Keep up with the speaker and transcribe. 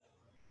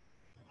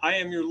I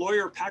am your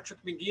lawyer, Patrick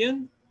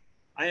McGeehan.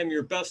 I am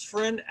your best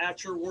friend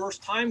at your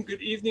worst time.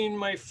 Good evening,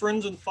 my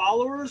friends and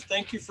followers.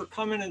 Thank you for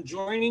coming and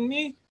joining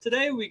me.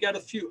 Today, we got a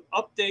few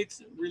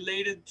updates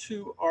related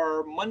to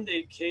our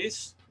Monday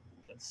case.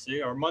 Let's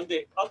see, our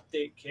Monday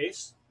update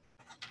case,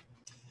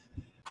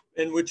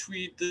 in which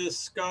we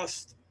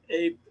discussed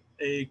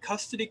a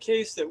custody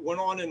case that went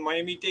on in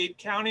Miami-Dade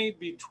County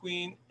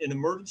between an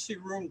emergency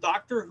room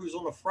doctor who's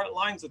on the front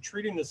lines of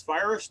treating this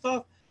virus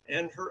stuff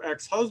and her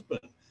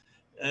ex-husband.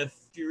 If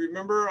you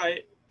remember,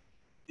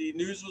 the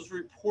news was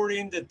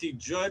reporting that the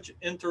judge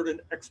entered an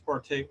ex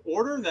parte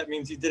order. That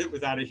means he did it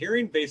without a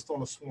hearing based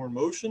on a sworn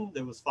motion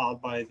that was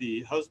filed by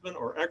the husband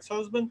or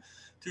ex-husband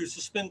to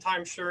suspend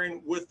time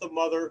sharing with the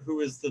mother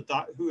who is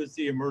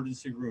the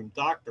emergency room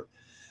doctor.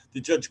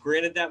 The judge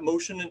granted that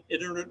motion and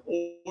entered an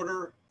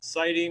order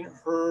citing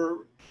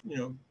her,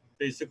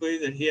 basically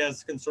that he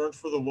has concerns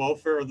for the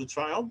welfare of the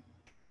child,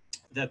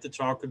 that the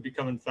child could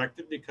become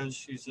infected because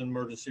she's an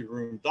emergency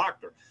room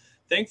doctor.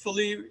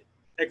 Thankfully,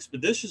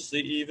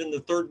 expeditiously, even the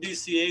third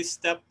DCA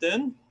stepped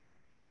in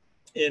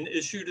and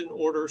issued an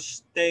order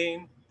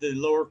staying the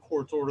lower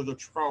court's order, the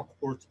trial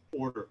court's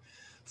order.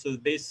 So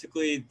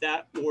basically,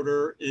 that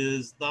order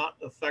is not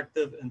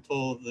effective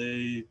until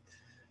the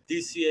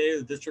DCA,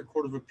 the District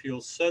Court of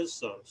Appeals, says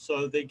so.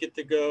 So they get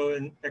to go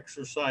and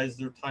exercise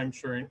their time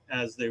sharing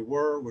as they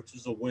were, which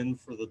is a win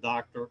for the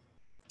doctor.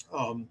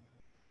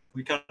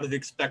 We kind of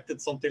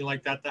expected something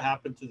like that to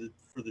happen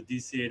for the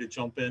DCA to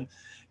jump in,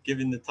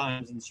 given the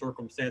times and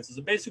circumstances.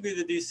 And basically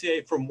the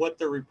DCA, from what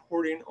they're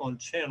reporting on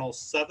Channel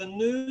 7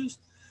 News,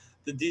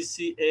 the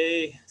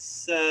DCA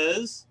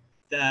says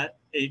that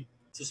a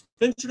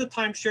suspension of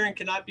time sharing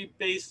cannot be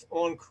based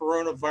on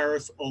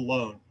coronavirus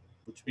alone,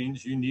 which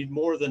means you need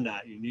more than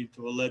that. You need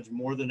to allege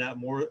more than that,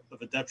 more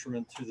of a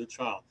detriment to the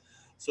child.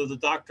 So the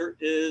doctor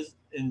is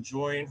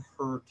enjoying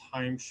her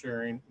time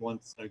sharing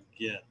once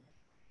again.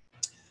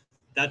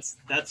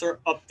 That's our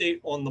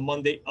update on the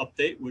Monday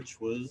update, which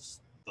was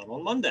done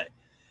on Monday.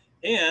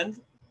 And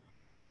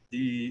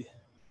the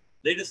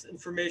latest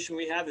information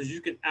we have is you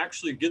can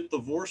actually get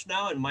divorced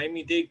now in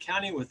Miami-Dade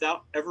County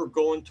without ever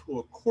going to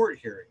a court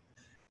hearing.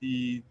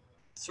 The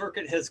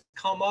circuit has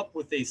come up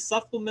with a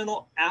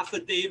supplemental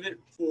affidavit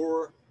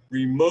for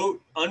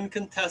remote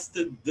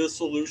uncontested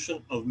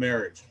dissolution of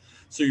marriage.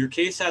 So your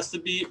case has to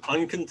be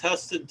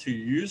uncontested to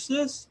use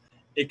this.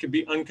 It could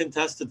be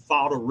uncontested,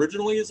 filed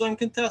originally as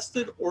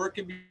uncontested, or it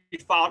can be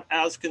filed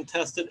as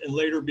contested and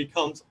later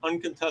becomes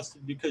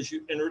uncontested because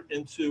you entered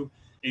into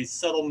a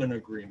settlement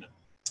agreement,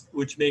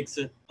 which makes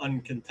it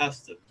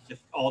uncontested if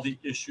all the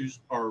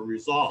issues are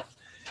resolved.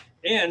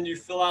 And you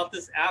fill out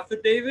this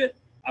affidavit.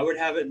 I would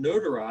have it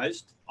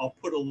notarized. I'll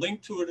put a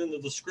link to it in the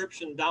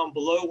description down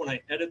below when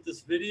I edit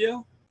this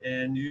video.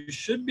 And you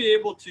should be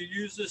able to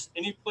use this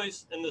any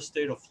place in the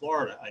state of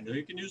Florida. I know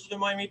you can use it in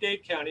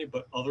Miami-Dade County,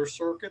 but other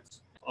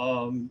circuits,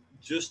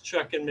 just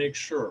check and make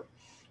sure.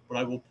 But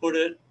I will put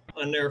it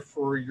on there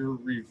for your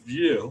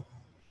review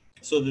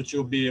so that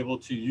you'll be able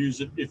to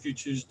use it if you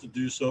choose to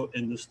do so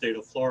in the state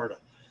of Florida.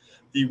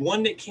 The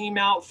one that came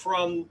out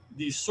from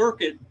the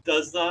circuit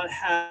does not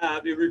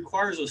have, it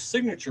requires a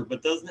signature,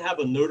 but doesn't have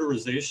a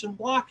notarization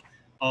block.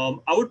 I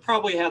would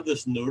probably have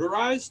this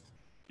notarized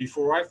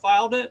before I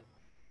filed it,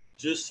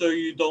 just so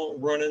you don't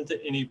run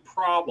into any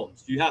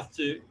problems. You have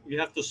to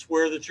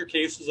swear that your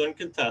case is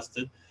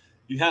uncontested.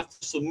 You have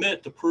to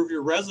submit, to prove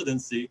your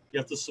residency, you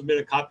have to submit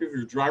a copy of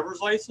your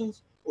driver's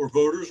license or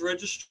voter's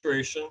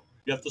registration.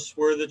 You have to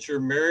swear that your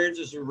marriage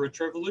is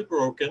irretrievably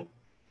broken.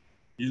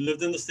 You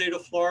lived in the state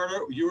of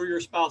Florida, you or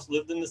your spouse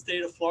lived in the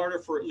state of Florida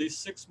for at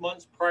least 6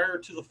 months prior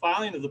to the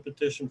filing of the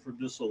petition for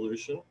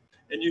dissolution.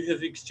 And you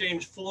have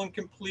exchanged full and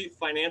complete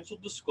financial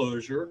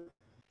disclosure,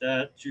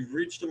 that you've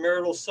reached a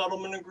marital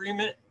settlement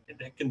agreement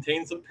that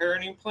contains a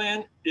parenting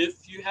plan.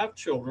 If you have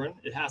children,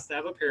 it has to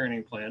have a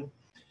parenting plan.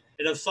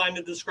 And have signed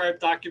the described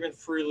document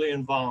freely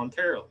and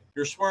voluntarily.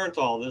 You're swearing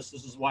to all this.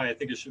 This is why I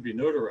think it should be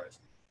notarized.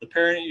 The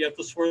parent, you have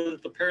to swear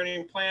that the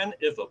parenting plan,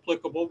 if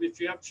applicable, if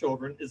you have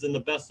children, is in the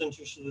best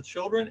interest of the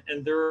children,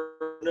 and there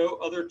are no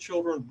other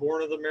children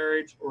born of the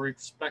marriage or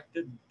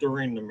expected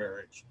during the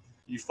marriage.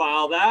 You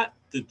file that,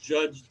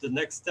 the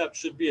next step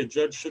should be a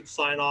judge should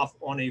sign off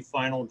on a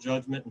final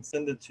judgment and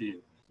send it to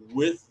you.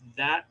 With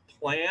that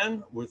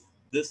plan, with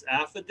this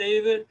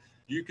affidavit,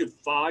 you could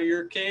file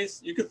your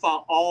case. You could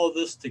file all of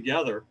this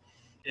together,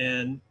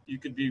 and you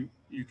could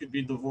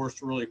be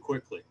divorced really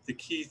quickly. The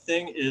key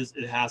thing is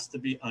it has to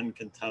be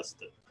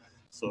uncontested.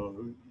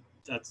 So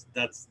that's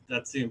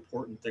the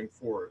important thing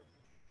for it.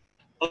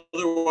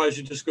 Otherwise,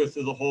 you just go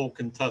through the whole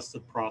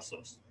contested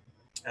process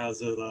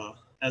as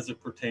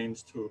it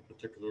pertains to a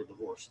particular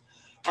divorce.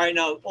 All right,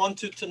 now on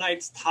to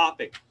tonight's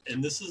topic,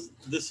 and this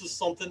is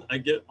something I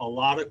get a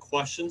lot of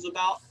questions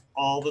about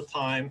all the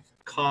time,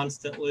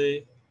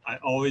 constantly. I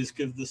always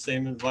give the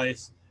same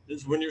advice,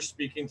 is when you're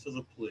speaking to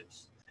the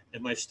police.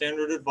 And my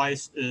standard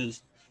advice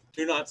is,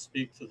 do not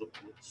speak to the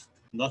police.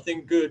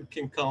 Nothing good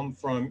can come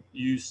from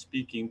you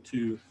speaking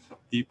to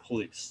the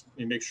police. Let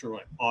me make sure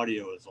my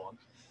audio is on.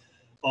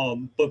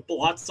 But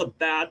lots of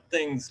bad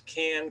things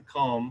can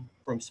come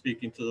from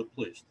speaking to the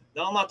police.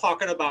 Now, I'm not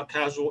talking about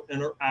casual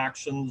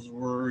interactions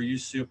where you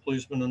see a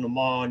policeman in the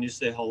mall and you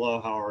say,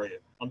 hello, how are you?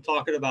 I'm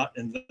talking about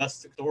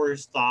investigatory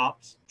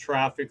stops,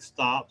 traffic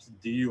stops,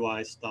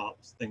 DUI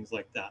stops, things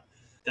like that.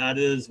 That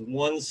is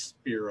one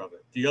spear of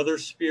it. The other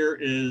spear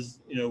is,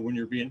 when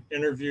you're being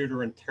interviewed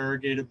or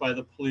interrogated by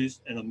the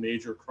police in a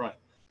major crime.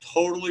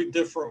 Totally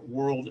different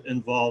world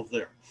involved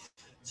there.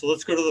 So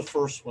let's go to the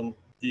first one,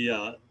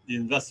 the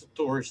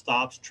investigatory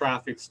stops,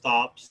 traffic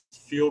stops,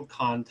 field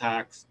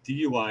contacts,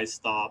 DUI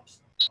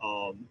stops,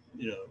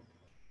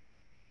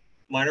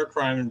 minor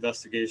crime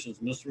investigations,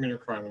 misdemeanor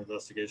crime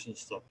investigations,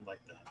 stuff like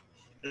that.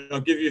 And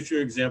I'll give you a few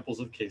examples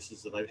of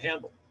cases that I've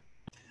handled.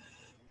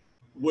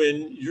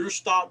 When you're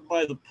stopped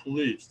by the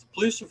police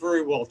are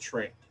very well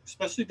trained,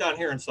 especially down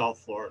here in South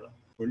Florida.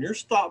 When you're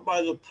stopped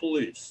by the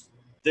police,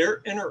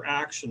 their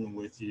interaction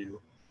with you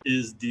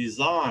is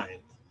designed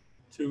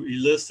to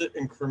elicit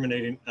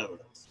incriminating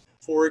evidence.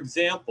 For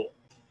example,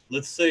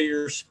 let's say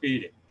you're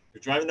speeding.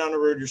 You're driving down the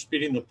road, you're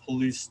speeding, the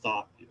police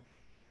stop you.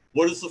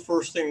 What is the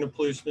first thing the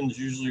policeman's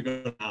usually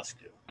going to ask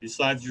you,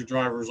 besides your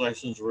driver's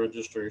license,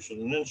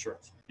 registration, and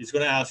insurance? He's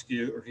going to ask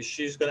you, or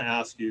she's going to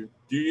ask you,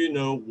 do you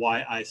know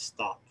why I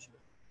stopped you?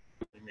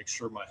 Let me make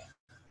sure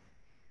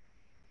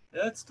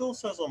yeah, it still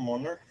says I'm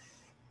on there.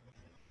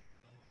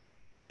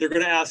 They're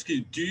going to ask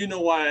you, do you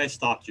know why I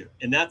stopped you?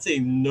 And that's a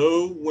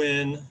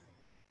no-win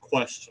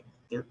question.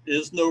 There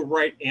is no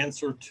right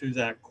answer to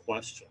that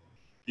question.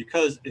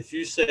 Because if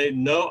you say,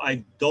 no,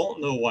 I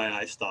don't know why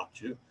I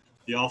stopped you,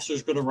 the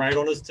officer's going to write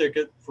on his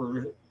ticket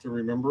to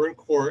remember in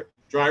court,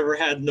 driver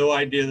had no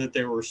idea that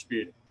they were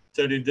speeding,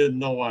 said he didn't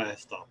know why I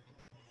stopped.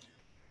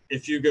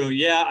 If you go,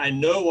 yeah, I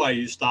know why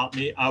you stopped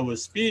me, I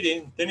was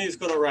speeding, then he's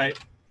going to write,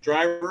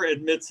 driver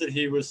admits that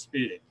he was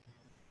speeding.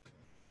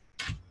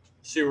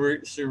 See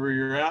where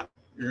you're at?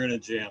 You're in a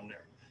jam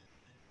there.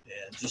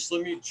 And just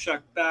let me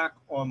check back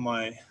on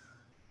my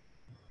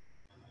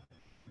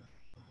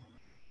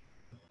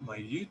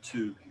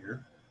YouTube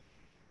here.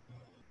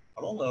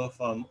 I don't know if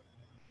I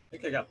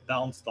think I got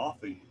bounced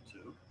off of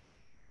YouTube.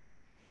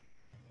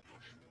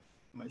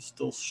 Am I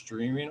still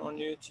streaming on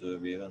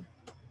YouTube even?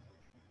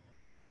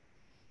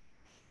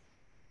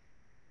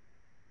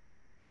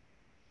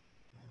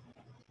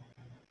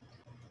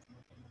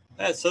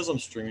 It says I'm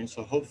streaming,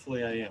 so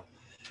hopefully I am.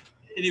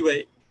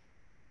 Anyway,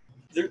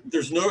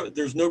 there's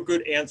no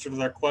good answer to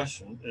that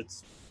question.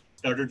 It's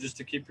better just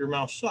to keep your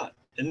mouth shut.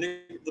 And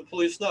the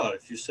police know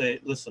if you say,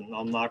 "Listen,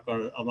 I'm not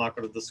going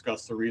to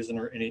discuss the reason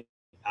or any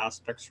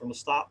aspects from the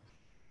stop."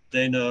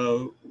 They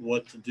know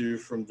what to do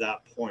from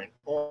that point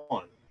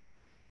on.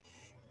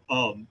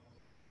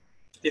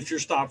 If you're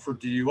stopped for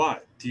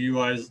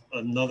DUI is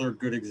another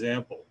good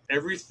example.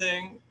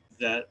 Everything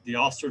that the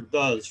officer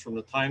does from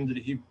the time that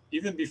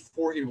even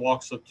before he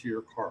walks up to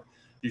your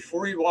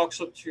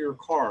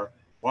car,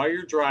 while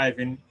you're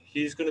driving,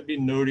 he's going to be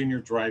noting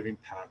your driving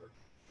pattern.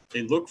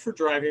 They look for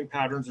driving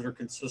patterns that are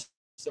consistent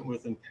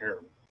with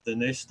impairment. Then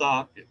they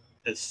stop you.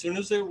 As soon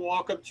as they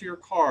walk up to your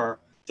car,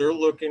 they're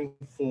looking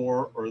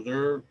for, or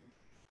they're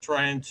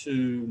trying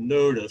to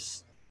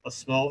notice a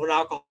smell of an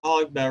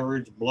alcoholic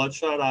beverage,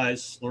 bloodshot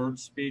eyes, slurred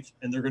speech,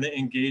 and they're going to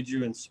engage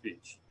you in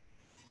speech.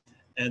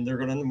 And they're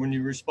going to, when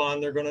you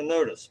respond, they're going to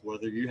notice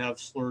whether you have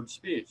slurred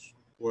speech,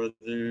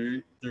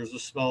 whether there's a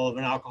smell of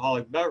an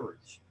alcoholic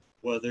beverage,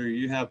 whether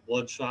you have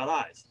bloodshot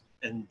eyes.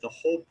 And the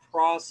whole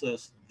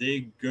process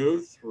they go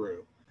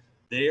through,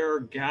 they are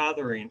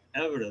gathering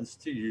evidence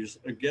to use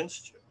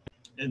against you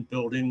and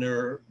building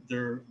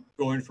they're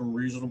going from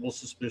reasonable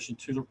suspicion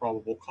to the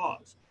probable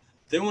cause.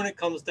 Then when it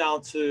comes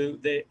down to,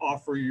 they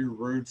offer you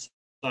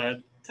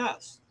roadside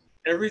tests.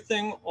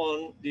 Everything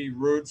on the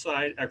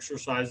roadside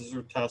exercises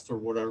or tests or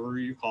whatever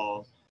you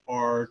call them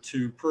are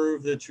to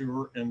prove that you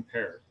were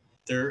impaired.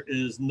 There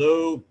is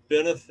no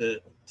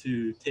benefit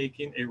to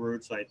taking a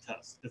roadside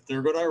test. If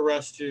they're going to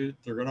arrest you,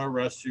 they're going to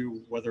arrest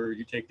you whether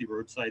you take the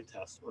roadside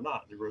test or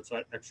not, the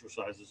roadside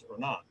exercises or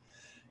not.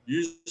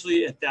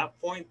 Usually at that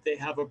point, they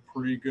have a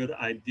pretty good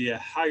idea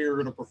how you're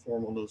going to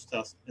perform on those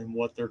tests and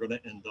what they're going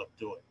to end up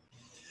doing.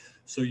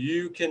 So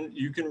you can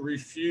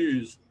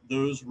refuse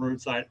those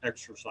roadside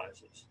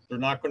exercises. They're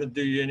not going to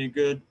do you any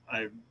good.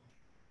 I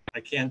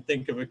can't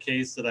think of a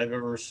case that I've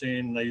ever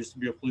seen. I used to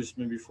be a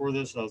policeman before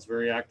this. I was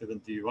very active in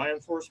DUI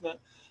enforcement.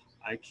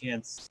 I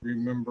can't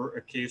remember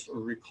a case or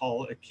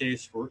recall a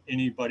case where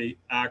anybody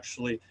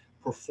actually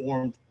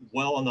performed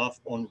well enough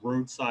on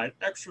roadside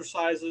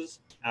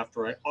exercises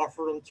after I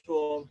offered them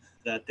to them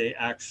that they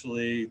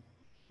actually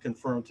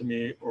confirmed to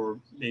me or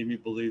made me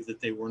believe that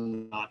they were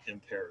not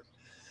impaired.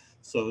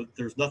 So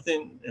there's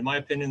nothing, in my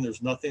opinion,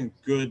 there's nothing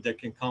good that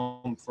can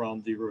come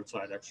from the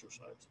roadside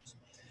exercises.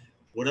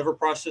 Whatever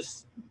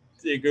process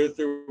they go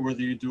through, whether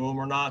you do them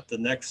or not, the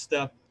next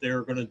step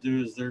they're going to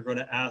do is they're going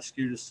to ask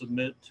you to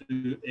submit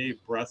to a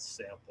breath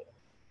sample.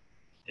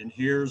 And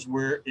here's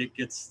where it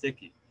gets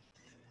sticky.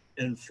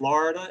 In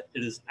Florida,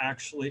 it is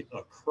actually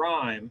a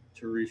crime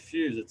to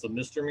refuse. It's a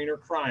misdemeanor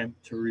crime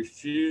to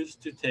refuse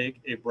to take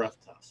a breath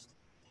test.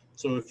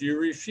 So if you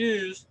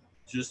refuse,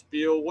 just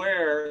be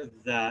aware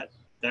that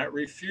that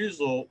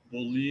refusal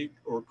will lead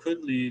or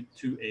could lead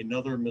to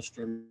another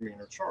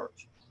misdemeanor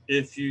charge.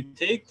 If you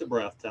take the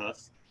breath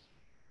test,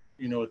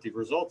 you know what the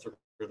results are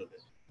going to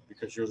be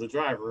because you're the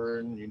driver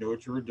and you know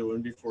what you were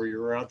doing before you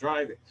were out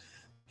driving.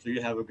 So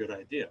you have a good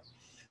idea.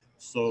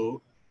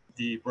 So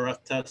the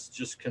breath test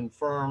just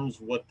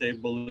confirms what they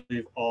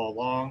believe all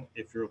along.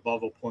 If you're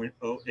above a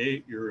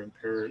 0.08, you're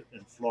impaired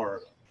in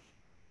Florida.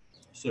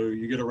 So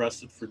you get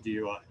arrested for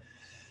DUI.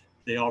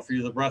 They offer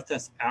you the breath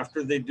test.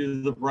 After they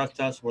do the breath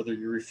test, whether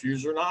you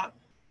refuse or not,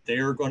 they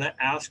are going to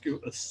ask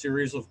you a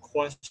series of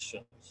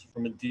questions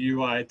from a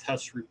DUI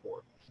test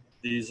report.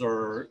 These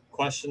are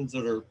questions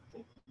that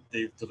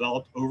they've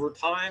developed over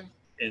time,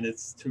 and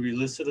it's to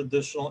elicit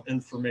additional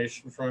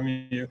information from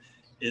you.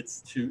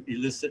 It's to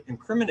elicit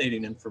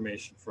incriminating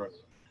information from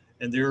you.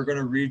 And they're going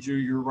to read you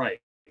your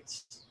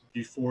rights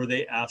before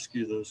they ask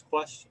you those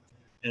questions.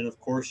 And of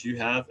course, you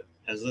have,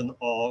 as in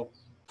all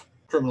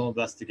criminal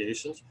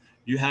investigations,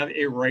 you have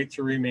a right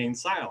to remain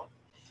silent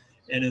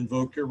and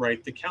invoke your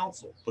right to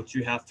counsel, but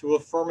you have to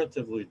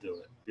affirmatively do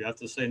it. You have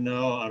to say,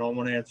 no, I don't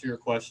want to answer your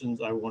questions.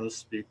 I want to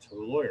speak to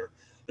a lawyer.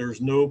 There's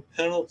no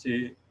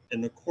penalty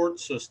in the court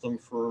system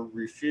for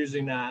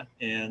refusing that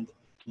and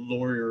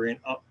lawyering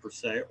up per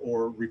se,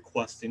 or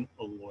requesting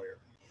a lawyer.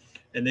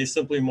 And they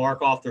simply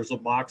mark off, there's a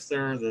box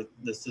there that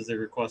this is they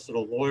requested a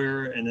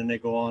lawyer, and then they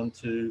go on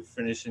to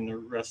finishing the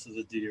rest of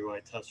the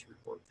DUI test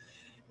report.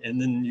 And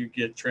then you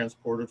get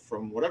transported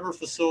from whatever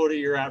facility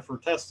you're at for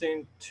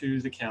testing to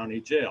the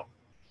county jail.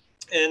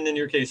 And then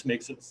your case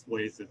makes its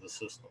way through the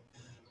system.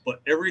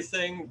 But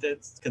everything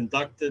that's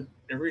conducted,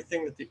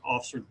 everything that the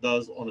officer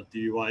does on a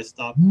DUI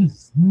stop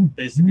is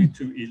basically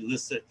to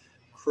elicit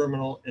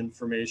criminal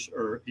information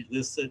or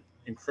elicit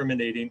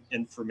incriminating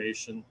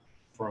information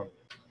from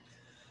you.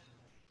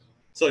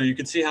 So you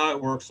can see how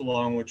it works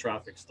along with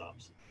traffic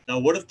stops. Now,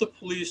 what if the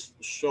police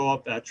show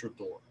up at your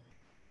door?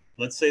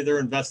 Let's say they're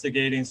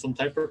investigating some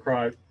type of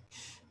crime,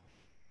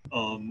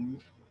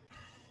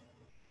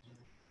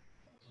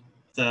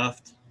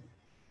 theft.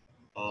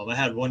 I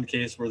had one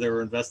case where they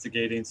were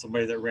investigating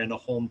somebody that ran a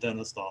home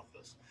dentist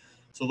office.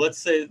 So let's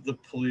say the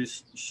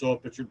police show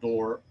up at your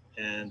door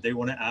and they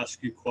want to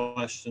ask you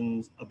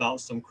questions about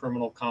some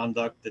criminal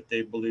conduct that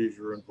they believe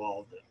you're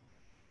involved in.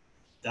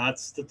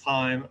 That's the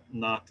time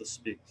not to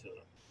speak to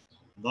them.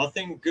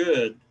 Nothing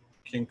good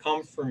can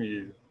come from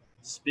you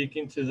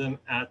speaking to them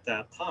at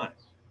that time,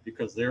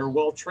 because they're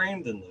well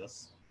trained in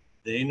this.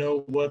 They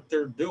know what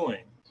they're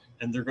doing,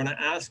 and they're going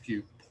to ask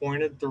you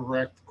pointed,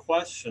 direct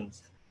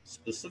questions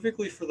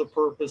specifically for the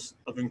purpose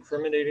of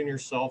incriminating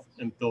yourself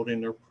and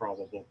building their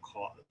probable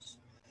cause.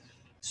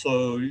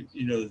 So,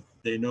 you know,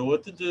 they know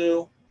what to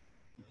do.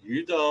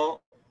 You don't.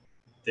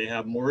 They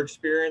have more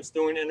experience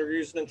doing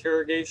interviews and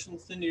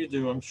interrogations than you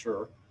do, I'm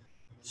sure.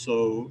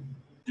 So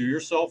do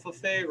yourself a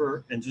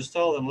favor and just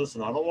tell them,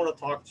 listen, I don't want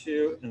to talk to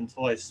you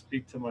until I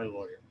speak to my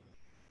lawyer.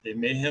 They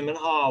may hem and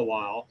haw a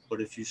while,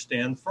 but if you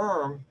stand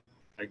firm,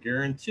 I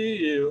guarantee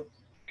you,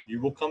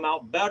 you will come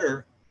out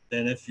better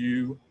than if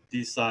you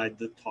decide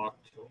to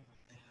talk to them.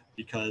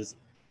 Because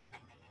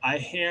I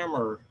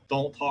hammer,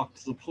 don't talk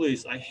to the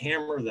police. I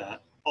hammer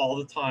that all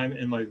the time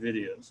in my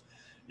videos.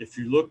 If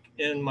you look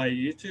in my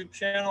YouTube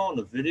channel and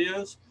the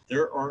videos,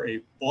 there are a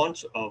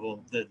bunch of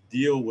them that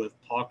deal with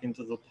talking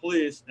to the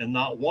police, and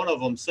not one of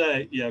them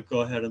say, yeah,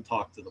 go ahead and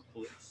talk to the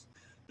police.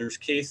 There's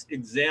case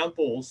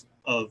examples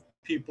of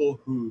people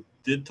who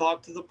did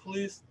talk to the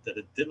police that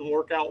it didn't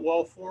work out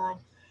well for them,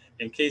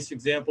 and case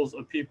examples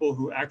of people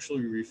who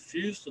actually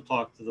refused to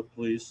talk to the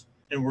police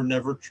and were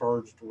never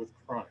charged with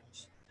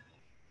crimes.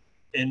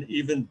 And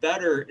even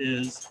better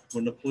is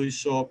when the police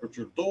show up at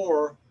your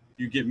door,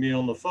 you get me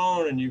on the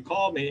phone and you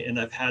call me, and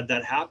I've had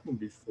that happen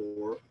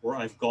before, where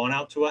I've gone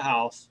out to a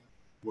house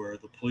where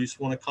the police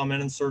want to come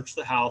in and search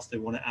the house. They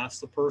want to ask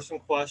the person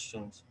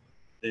questions.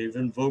 They've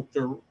invoked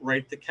their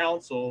right to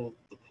counsel.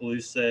 The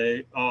police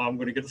say, oh, I'm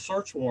going to get a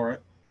search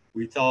warrant.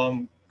 We tell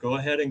them, go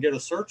ahead and get a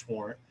search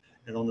warrant.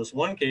 And on this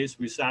one case,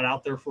 we sat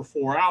out there for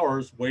 4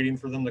 hours waiting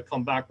for them to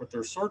come back with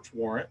their search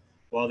warrant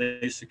while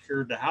they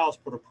secured the house,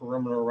 put a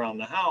perimeter around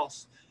the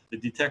house. The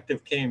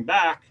detective came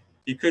back.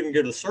 He couldn't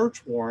get a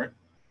search warrant.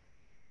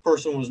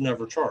 Person was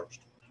never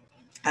charged.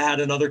 I had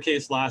another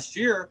case last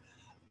year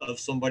of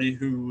somebody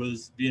who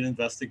was being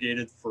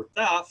investigated for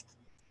theft.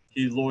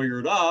 He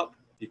lawyered up.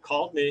 He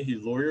called me. He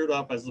lawyered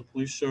up as the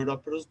police showed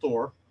up at his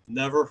door.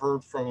 Never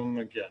heard from him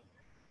again.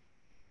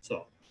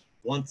 So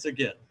once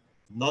again,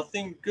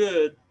 nothing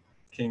good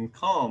can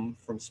come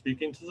from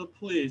speaking to the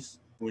police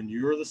when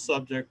you're the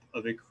subject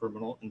of a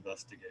criminal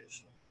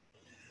investigation.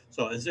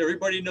 So as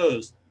everybody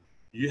knows,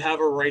 you have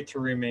a right to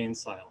remain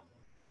silent.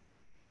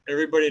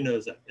 Everybody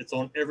knows that. It's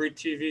on every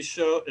TV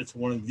show. It's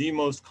one of the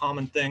most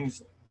common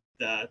things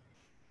that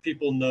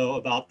people know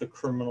about the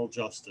criminal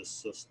justice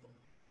system.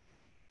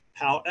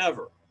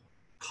 However,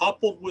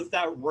 coupled with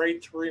that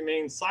right to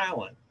remain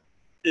silent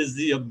is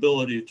the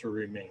ability to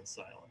remain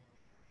silent.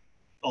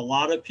 A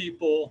lot of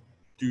people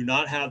do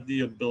not have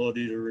the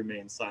ability to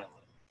remain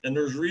silent, and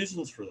there's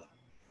reasons for that.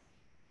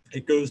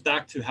 It goes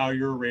back to how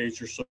you were raised,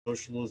 your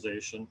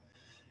socialization,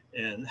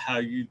 and how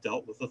you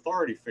dealt with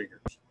authority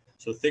figures.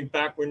 So think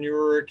back when you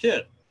were a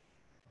kid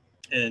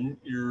and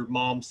your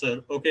mom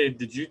said, okay,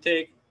 did you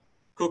take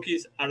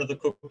cookies out of the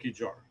cookie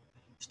jar?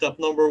 Step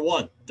number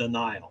one,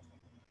 denial.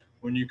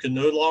 When you can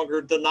no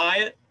longer deny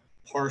it,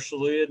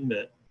 partially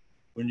admit.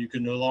 When you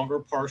can no longer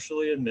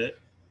partially admit,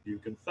 you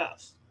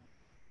confess.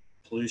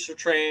 Police are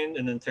trained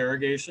in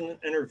interrogation and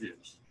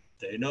interviews.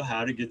 They know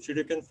how to get you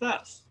to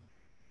confess.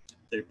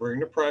 They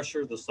bring the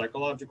pressure, the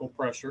psychological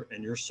pressure,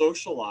 and you're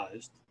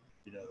socialized.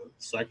 You know,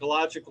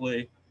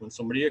 psychologically, when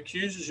somebody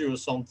accuses you of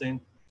something,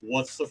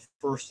 what's the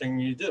first thing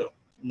you do?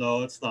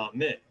 No, it's not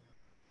me.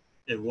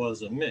 It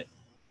wasn't me.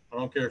 I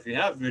don't care if you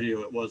have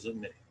video, it wasn't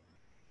me.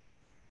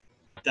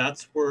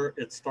 That's where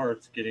it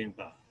starts getting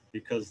bad,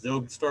 because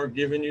they'll start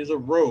giving you the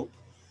rope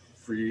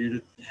for you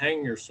to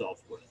hang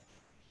yourself with.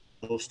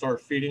 They'll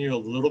start feeding you a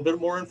little bit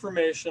more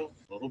information,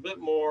 a little bit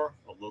more,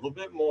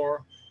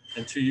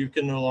 until you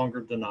can no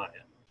longer deny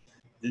it.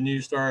 Then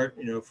you start,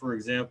 you know, for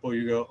example,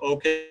 you go,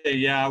 okay,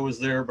 yeah, I was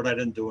there, but I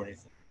didn't do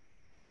anything.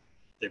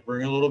 They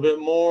bring a little bit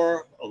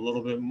more, a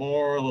little bit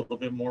more, a little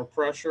bit more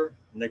pressure.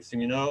 Next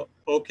thing you know,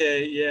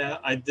 okay, yeah,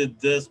 I did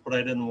this, but I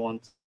didn't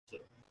want to.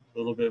 A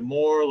little bit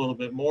more, a little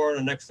bit more. And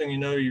the next thing you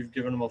know, you've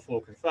given them a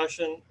full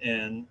confession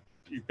and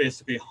you've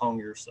basically hung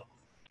yourself.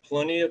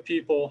 Plenty of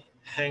people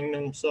hang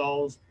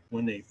themselves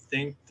when they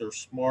think they're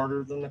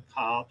smarter than the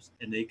cops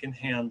and they can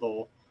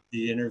handle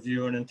the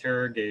interview and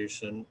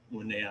interrogation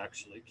when they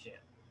actually can't.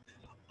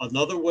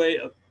 Another way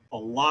a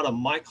lot of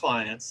my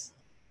clients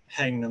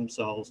hang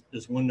themselves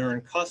is when they're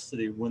in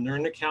custody, when they're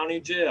in the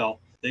county jail,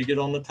 they get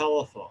on the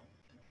telephone.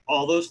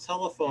 All those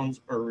telephones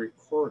are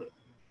recorded.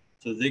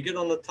 So they get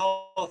on the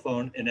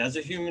telephone, and as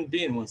a human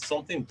being, when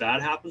something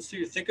bad happens to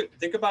you,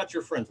 think about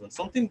your friends. When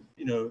something,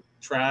 you know,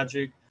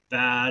 tragic,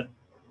 bad,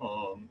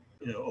 you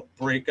know, a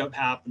breakup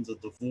happens, a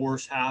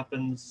divorce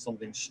happens,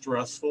 something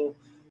stressful,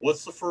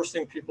 what's the first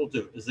thing people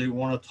do? Is they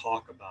want to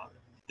talk about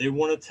it. They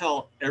want to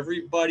tell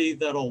everybody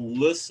that'll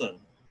listen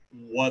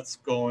what's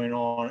going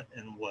on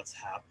and what's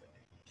happening.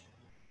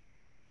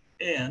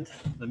 And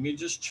let me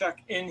just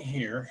check in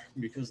here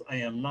because I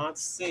am not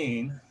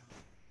seeing.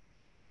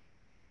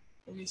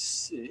 Let me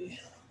see.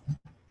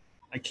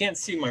 I can't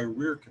see my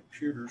rear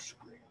computer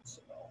screen,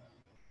 so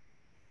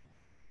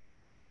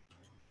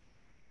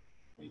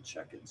let me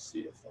check and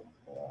see if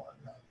I'm on.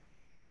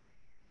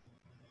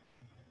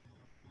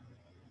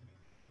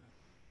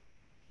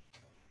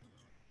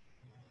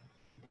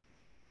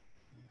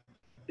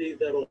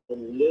 That'll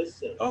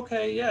listen.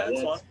 Okay, yeah,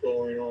 it's what's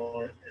going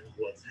on and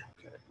what's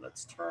happening. Okay,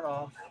 let's turn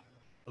off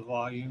the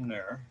volume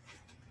there.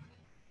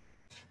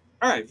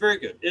 All right, very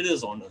good. It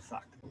is on, in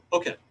fact.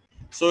 Okay,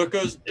 so it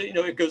goes, you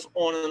know, it goes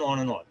on and on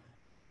and on.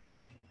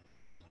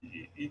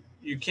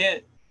 You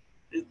can't.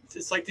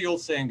 It's like the old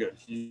saying goes: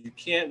 you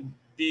can't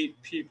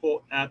beat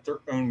people at their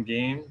own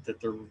game that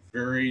they're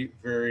very,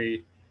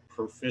 very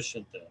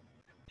proficient in.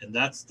 And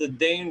that's the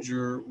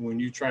danger when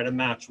you try to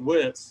match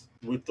wits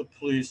with the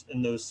police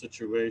in those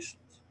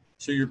situations.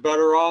 So you're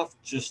better off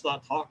just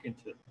not talking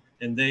to them.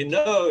 And they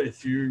know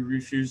if you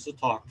refuse to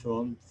talk to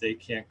them, they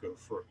can't go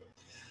further.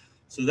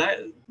 So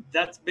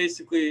that's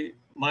basically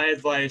my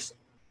advice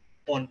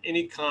on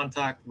any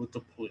contact with the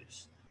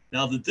police.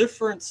 Now, the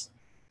difference,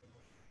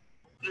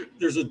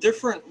 there's a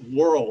different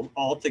world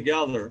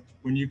altogether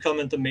when you come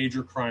into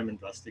major crime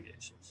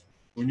investigations.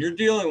 When you're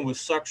dealing with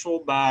sexual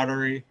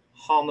battery,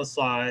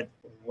 homicide,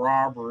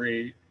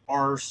 robbery,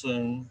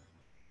 arson,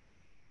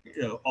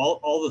 you know,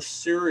 all the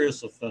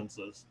serious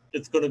offenses,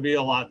 it's going to be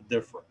a lot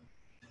different.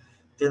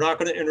 They're not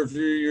going to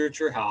interview you at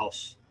your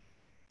house.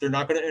 They're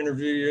not going to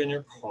interview you in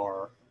your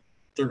car.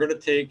 They're going to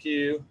take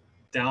you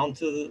down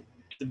to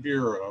the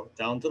bureau,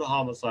 down to the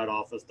homicide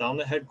office, down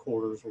to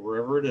headquarters,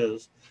 wherever it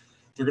is.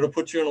 They're going to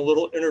put you in a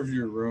little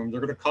interview room.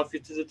 They're going to cuff you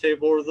to the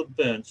table or the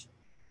bench,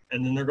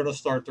 and then they're going to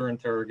start their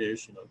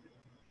interrogation of you.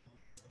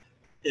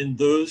 In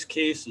those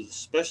cases,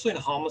 especially in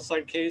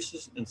homicide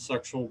cases and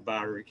sexual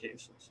battery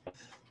cases,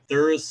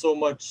 there is so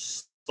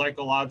much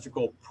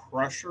psychological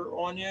pressure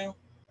on you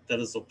that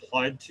is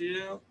applied to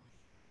you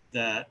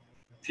that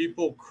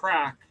people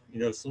crack. You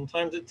know,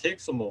 sometimes it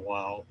takes them a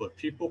while, but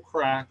people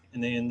crack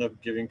and they end up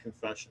giving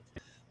confessions.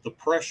 The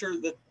pressure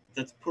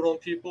that's put on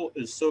people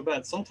is so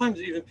bad. Sometimes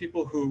even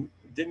people who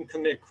didn't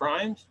commit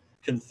crimes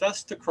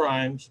confess to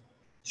crimes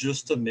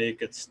just to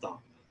make it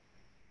stop.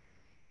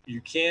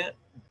 You can't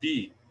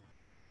beat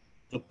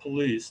the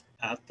police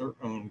at their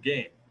own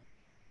game.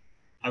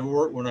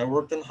 When I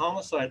worked in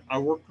homicide, I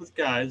worked with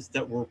guys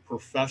that were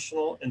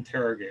professional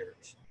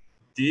interrogators.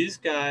 These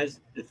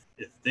guys, if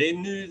they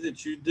knew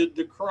that you did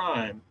the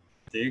crime,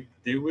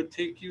 they would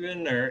take you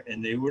in there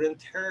and they would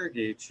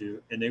interrogate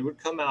you and they would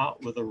come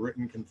out with a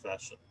written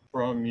confession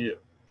from you,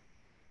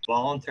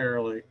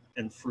 voluntarily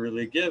and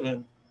freely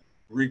given,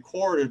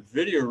 recorded,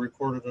 video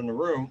recorded in the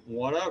room,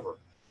 whatever.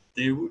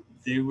 They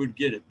would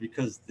get it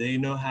because they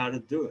know how to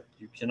do it.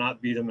 You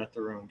cannot beat them at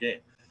their own game.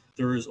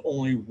 There is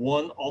only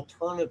one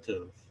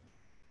alternative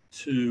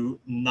to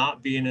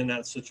not being in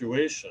that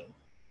situation.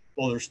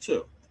 Well, there's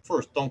two.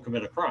 first, don't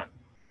commit a crime.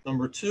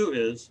 Number two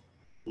is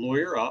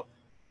lawyer up,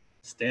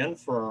 stand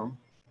firm,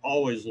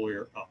 always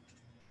lawyer up.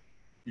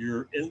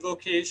 Your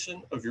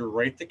invocation of your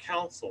right to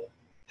counsel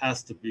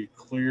has to be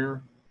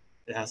clear.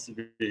 It has to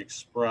be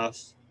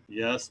expressed.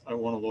 Yes, I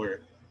want a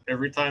lawyer.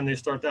 Every time they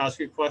start to ask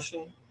you a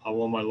question, I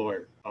want my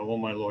lawyer. I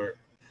want my lawyer.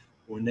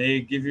 When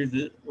they give you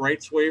the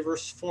rights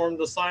waivers form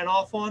to sign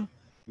off on,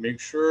 make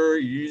sure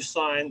you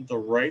sign the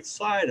right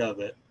side of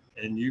it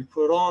and you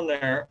put on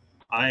there,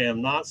 I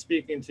am not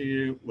speaking to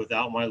you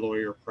without my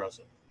lawyer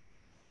present.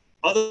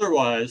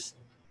 Otherwise,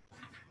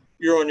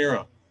 you're on your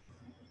own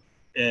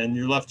and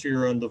you're left to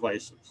your own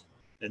devices.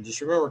 And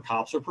just remember,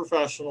 cops are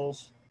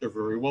professionals. They're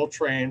very well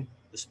trained,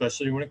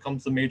 especially when it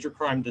comes to major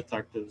crime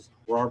detectives,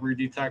 robbery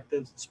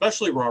detectives,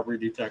 especially robbery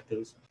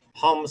detectives,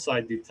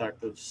 homicide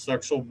detectives,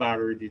 sexual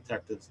battery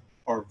detectives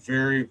are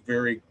very,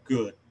 very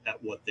good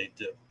at what they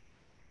do.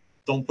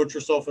 Don't put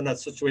yourself in that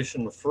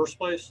situation in the first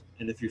place.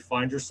 And if you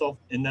find yourself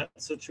in that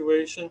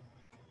situation,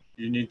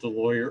 you need to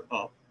lawyer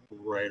up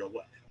right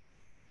away.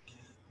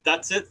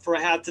 That's it for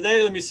I had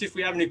today. Let me see if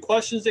we have any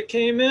questions that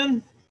came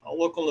in. I'll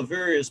look on the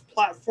various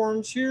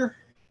platforms here.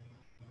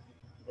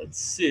 Let's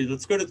see.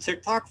 Let's go to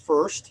TikTok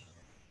first.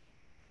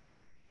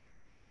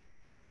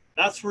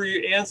 That's where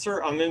you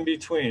answer. I'm in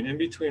between. In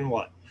between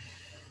what?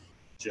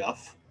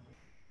 Jeff.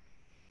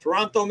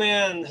 Toronto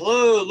man,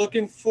 hello.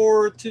 Looking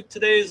forward to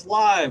today's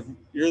live.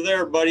 You're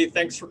there, buddy.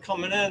 Thanks for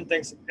coming in.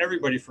 Thanks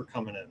everybody for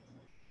coming in.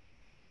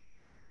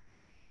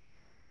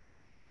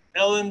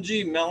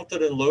 LMG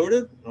mounted and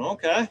loaded.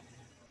 Okay.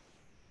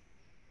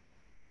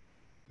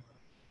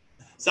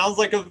 Sounds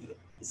like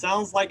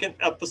an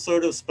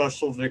episode of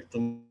Special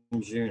Victims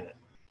Unit,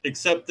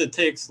 except it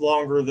takes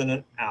longer than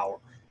an hour.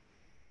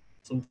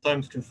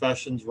 Sometimes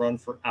confessions run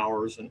for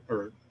hours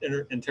or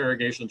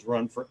interrogations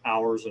run for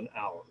hours and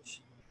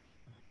hours.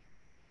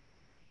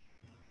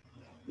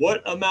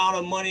 What amount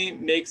of money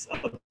makes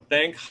a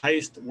bank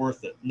heist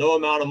worth it? No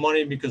amount of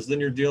money, because then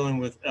you're dealing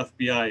with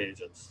FBI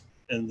agents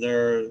and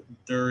they're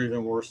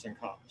even worse than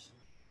cops.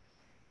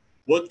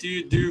 What do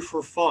you do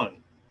for fun?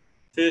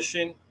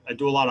 Fishing. I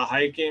do a lot of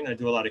hiking. I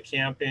do a lot of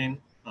camping.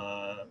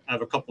 I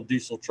have a couple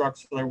diesel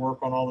trucks that I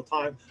work on all the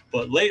time.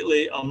 But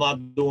lately, I'm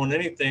not doing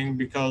anything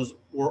because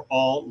we're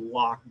all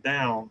locked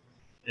down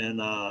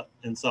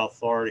in South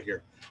Florida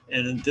here.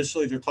 And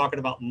additionally, they're talking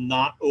about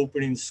not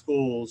opening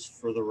schools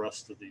for the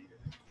rest of the year.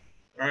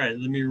 All right,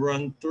 let me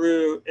run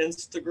through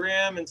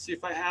Instagram and see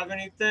if I have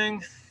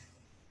anything.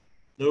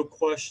 No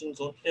questions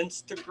on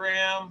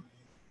Instagram.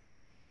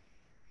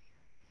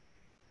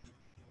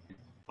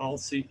 I don't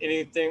see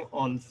anything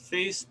on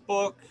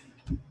Facebook.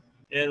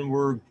 And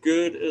we're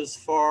good as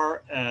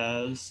far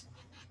as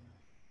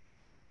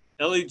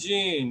Ellie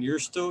Jean, you're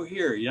still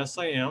here. Yes,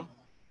 I am.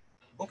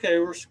 Okay,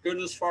 we're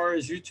good as far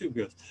as YouTube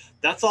goes.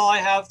 That's all I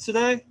have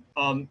today.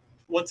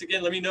 Once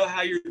again, let me know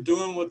how you're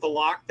doing with the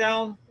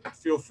lockdown.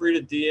 Feel free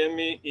to DM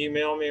me,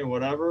 email me, or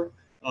whatever.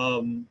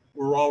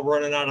 We're all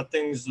running out of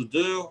things to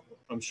do.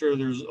 I'm sure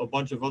there's a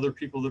bunch of other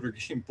people that are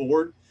getting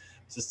bored,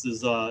 just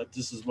as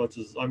much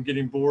as I'm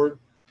getting bored.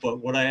 But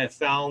what I have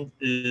found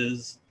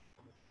is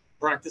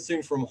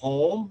practicing from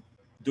home,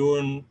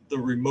 doing the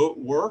remote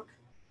work.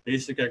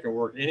 Basically, I can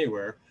work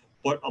anywhere,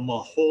 but I'm a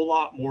whole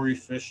lot more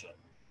efficient.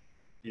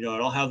 You know, I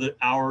don't have the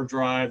hour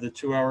drive, the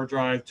 2-hour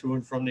drive to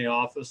and from the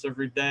office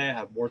every day. I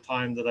have more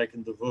time that I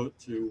can devote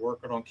to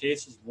working on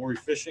cases, more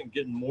efficient,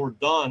 getting more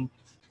done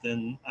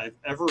than I've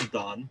ever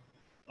done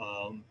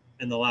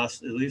in the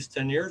last at least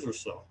 10 years or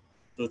so.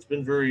 So it's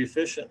been very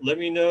efficient. Let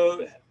me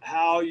know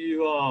how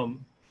you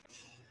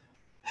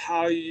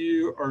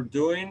are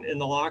doing in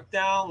the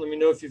lockdown. Let me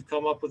know if you've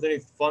come up with any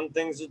fun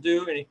things to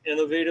do, any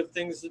innovative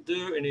things to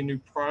do, any new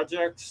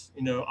projects.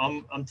 You know,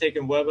 I'm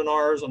taking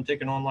webinars, I'm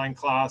taking online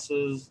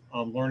classes,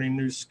 I'm learning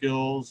new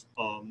skills.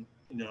 You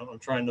know, I'm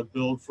trying to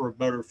build for a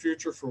better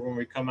future for when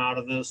we come out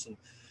of this, and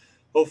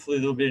hopefully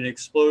there'll be an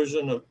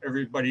explosion of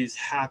everybody's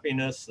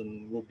happiness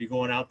and we'll be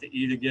going out to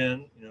eat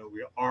again. You know,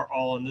 we are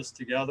all in this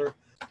together.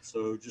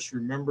 So just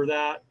remember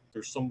that. If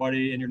there's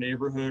somebody in your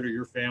neighborhood or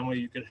your family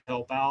you can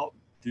help out,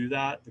 do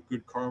that. The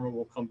good karma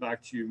will come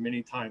back to you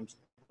many times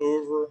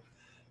over.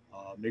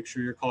 Make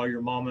sure you call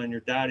your mama and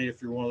your daddy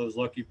if you're one of those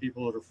lucky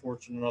people that are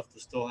fortunate enough to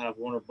still have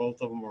one or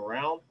both of them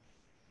around.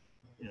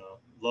 You know,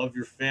 love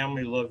your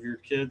family, love your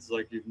kids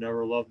like you've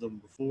never loved them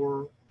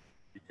before,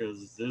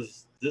 because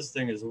this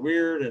thing is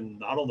weird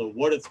and I don't know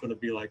what it's going to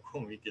be like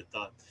when we get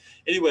done.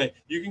 Anyway,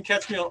 you can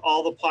catch me on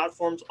all the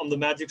platforms. I'm the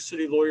Magic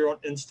City Lawyer on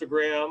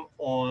Instagram,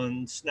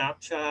 on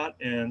Snapchat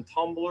and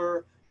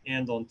Tumblr,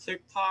 and on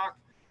TikTok.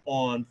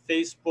 On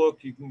Facebook,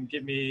 you can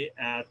get me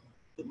at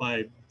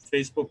my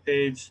Facebook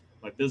page,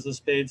 my business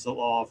page, the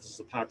Law Offices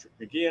of Patrick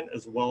McGeehan,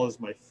 as well as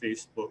my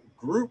Facebook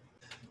group.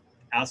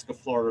 Ask a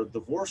Florida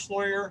Divorce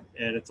Lawyer,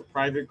 and it's a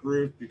private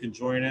group. You can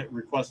join it,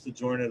 request to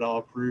join it. I'll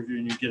approve you,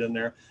 and you get in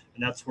there.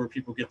 And that's where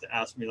people get to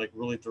ask me like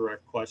really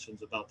direct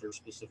questions about their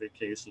specific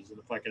cases. And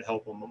if I can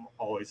help them, I'm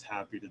always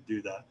happy to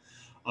do that.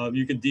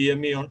 You can DM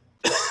me on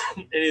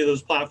any of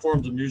those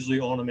platforms. I'm usually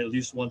on them at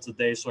least once a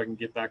day so I can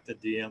get back to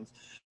DMs.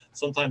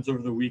 Sometimes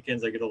over the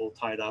weekends, I get a little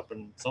tied up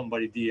and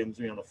somebody DMs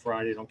me on a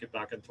Friday. I don't get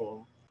back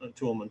into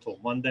them until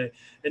Monday.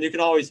 And you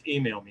can always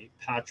email me,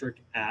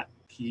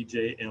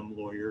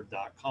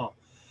 patrick@pjmlawyer.com.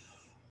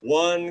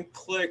 One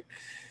quick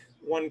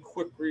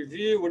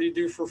review. What do you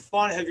do for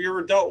fun? Have you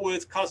ever dealt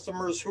with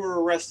customers who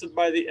are arrested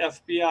by the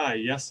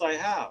FBI? Yes, I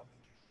have.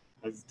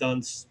 I've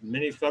done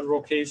many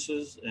federal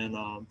cases, and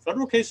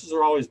federal cases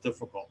are always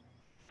difficult.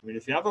 I mean,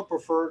 if you have a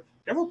preferred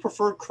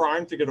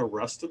crime to get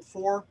arrested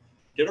for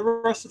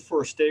a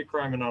state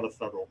crime and not a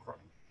federal crime,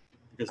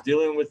 because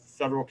dealing with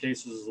federal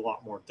cases is a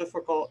lot more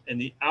difficult.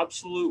 And the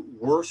absolute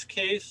worst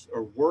case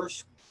or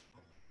worst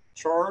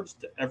charge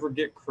to ever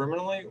get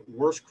criminally,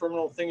 worst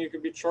criminal thing you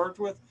could be charged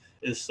with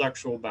is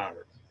sexual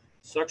battery.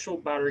 Sexual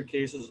battery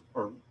cases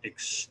are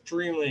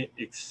exceedingly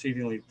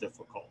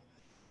difficult.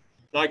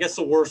 Now, I guess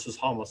the worst is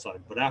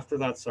homicide, but after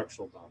that,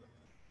 sexual battery.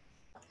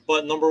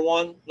 But number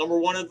one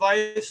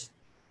advice,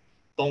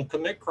 don't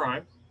commit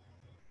crime.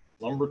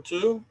 Number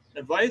two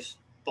advice,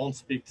 don't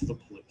speak to the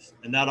police.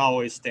 And that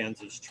always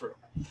stands as true.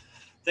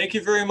 Thank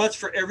you very much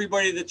for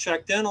everybody that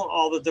checked in on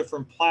all the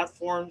different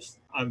platforms.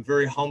 I'm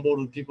very humbled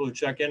with people who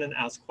check in and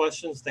ask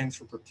questions. Thanks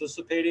for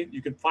participating.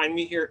 You can find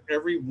me here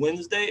every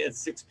Wednesday at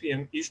 6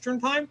 p.m. Eastern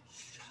time.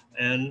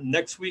 And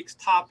next week's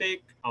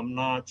topic, I'm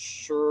not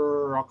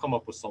sure. I'll come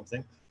up with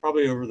something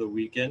probably over the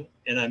weekend.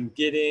 And I'm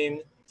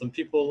getting some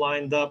people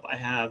lined up. I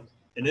have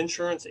an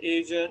insurance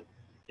agent,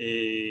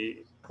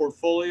 a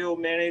portfolio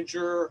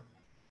manager,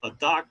 a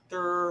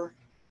doctor,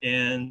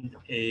 and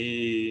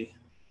a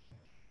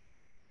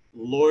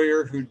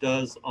lawyer who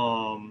does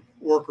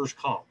workers'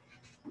 comp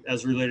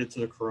as related to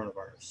the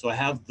coronavirus. So I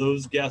have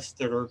those guests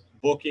that are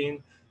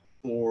booking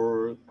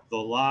for the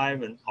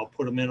live, and I'll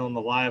put them in on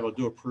the live. I'll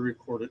do a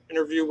pre-recorded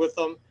interview with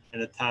them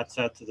and attach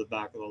that to the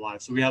back of the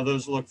live. So we have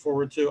those to look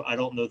forward to. I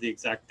don't know the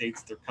exact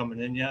dates they're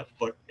coming in yet,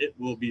 but it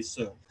will be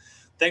soon.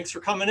 Thanks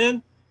for coming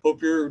in.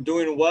 Hope you're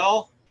doing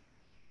well.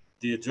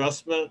 The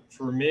adjustment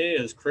for me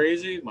is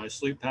crazy. My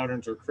sleep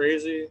patterns are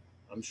crazy.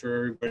 I'm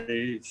sure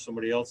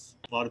somebody else,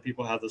 a lot of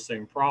people have the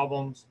same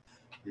problems.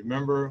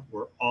 Remember,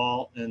 we're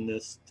all in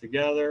this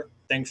together.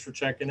 Thanks for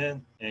checking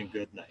in, and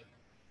good night.